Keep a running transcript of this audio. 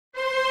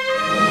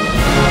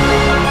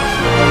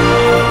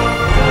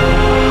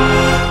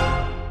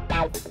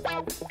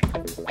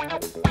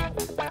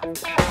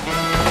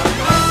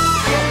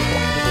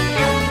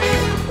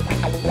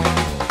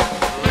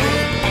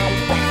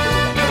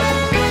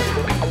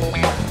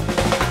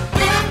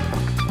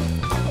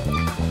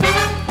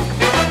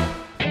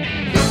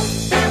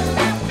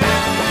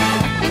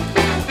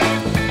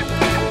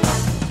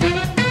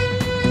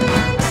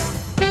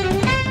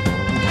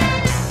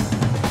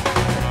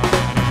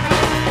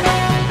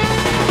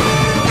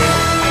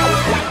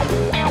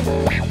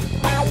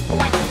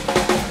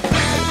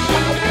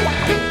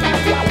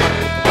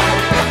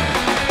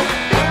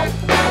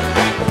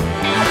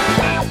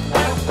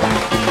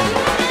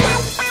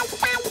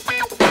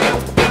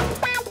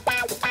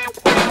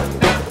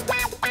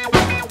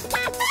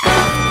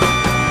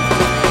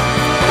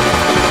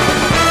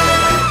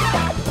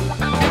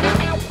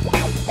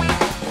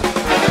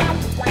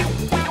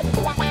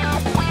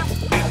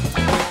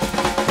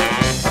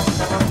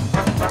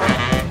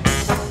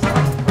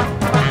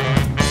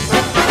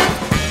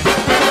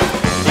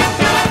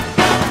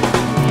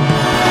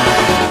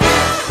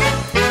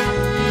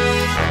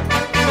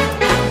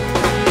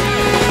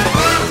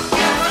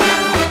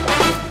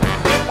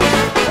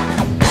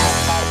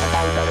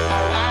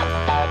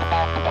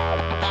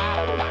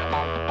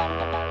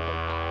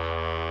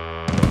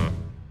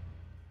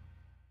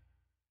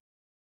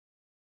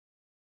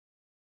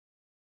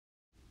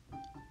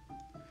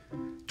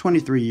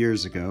23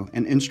 years ago,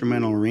 an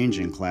instrumental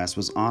arranging class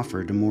was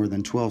offered to more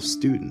than 12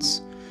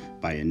 students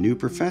by a new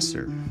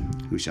professor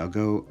who shall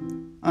go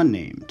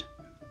unnamed.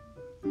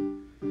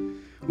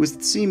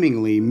 With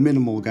seemingly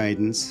minimal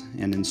guidance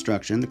and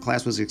instruction, the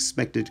class was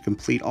expected to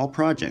complete all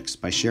projects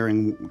by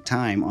sharing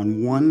time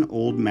on one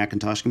old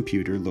Macintosh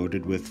computer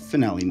loaded with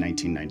Finale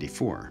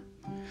 1994.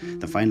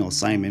 The final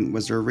assignment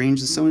was to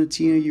arrange the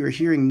sonatina you are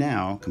hearing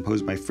now,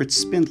 composed by Fritz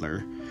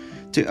Spindler,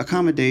 to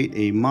accommodate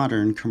a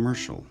modern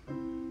commercial.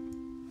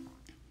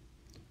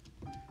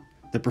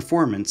 The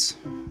performance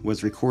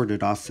was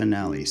recorded off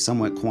Finale,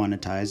 somewhat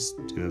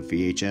quantized to a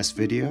VHS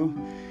video,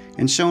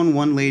 and shown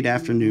one late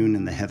afternoon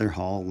in the Heather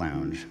Hall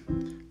Lounge,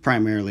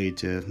 primarily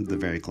to the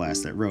very class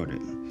that wrote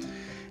it.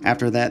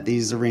 After that,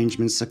 these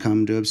arrangements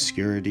succumbed to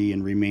obscurity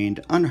and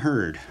remained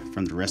unheard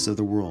from the rest of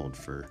the world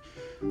for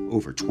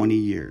over 20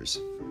 years.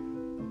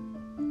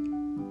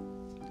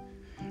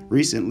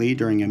 Recently,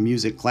 during a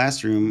music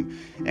classroom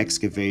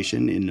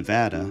excavation in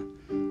Nevada,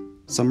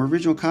 some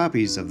original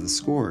copies of the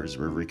scores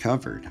were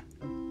recovered.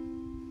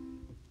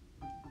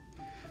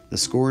 The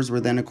scores were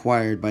then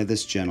acquired by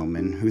this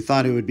gentleman who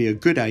thought it would be a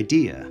good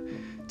idea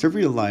to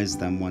realize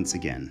them once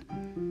again,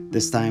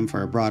 this time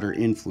for a broader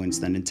influence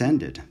than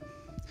intended.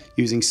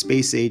 Using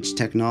space-age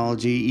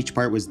technology, each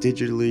part was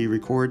digitally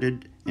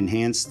recorded,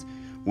 enhanced,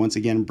 once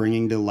again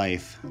bringing to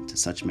life to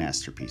such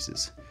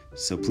masterpieces.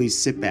 So please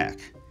sit back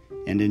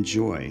and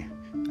enjoy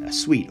a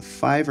suite of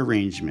 5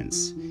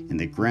 arrangements in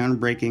the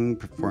groundbreaking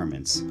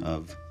performance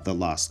of The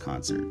Lost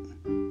Concert.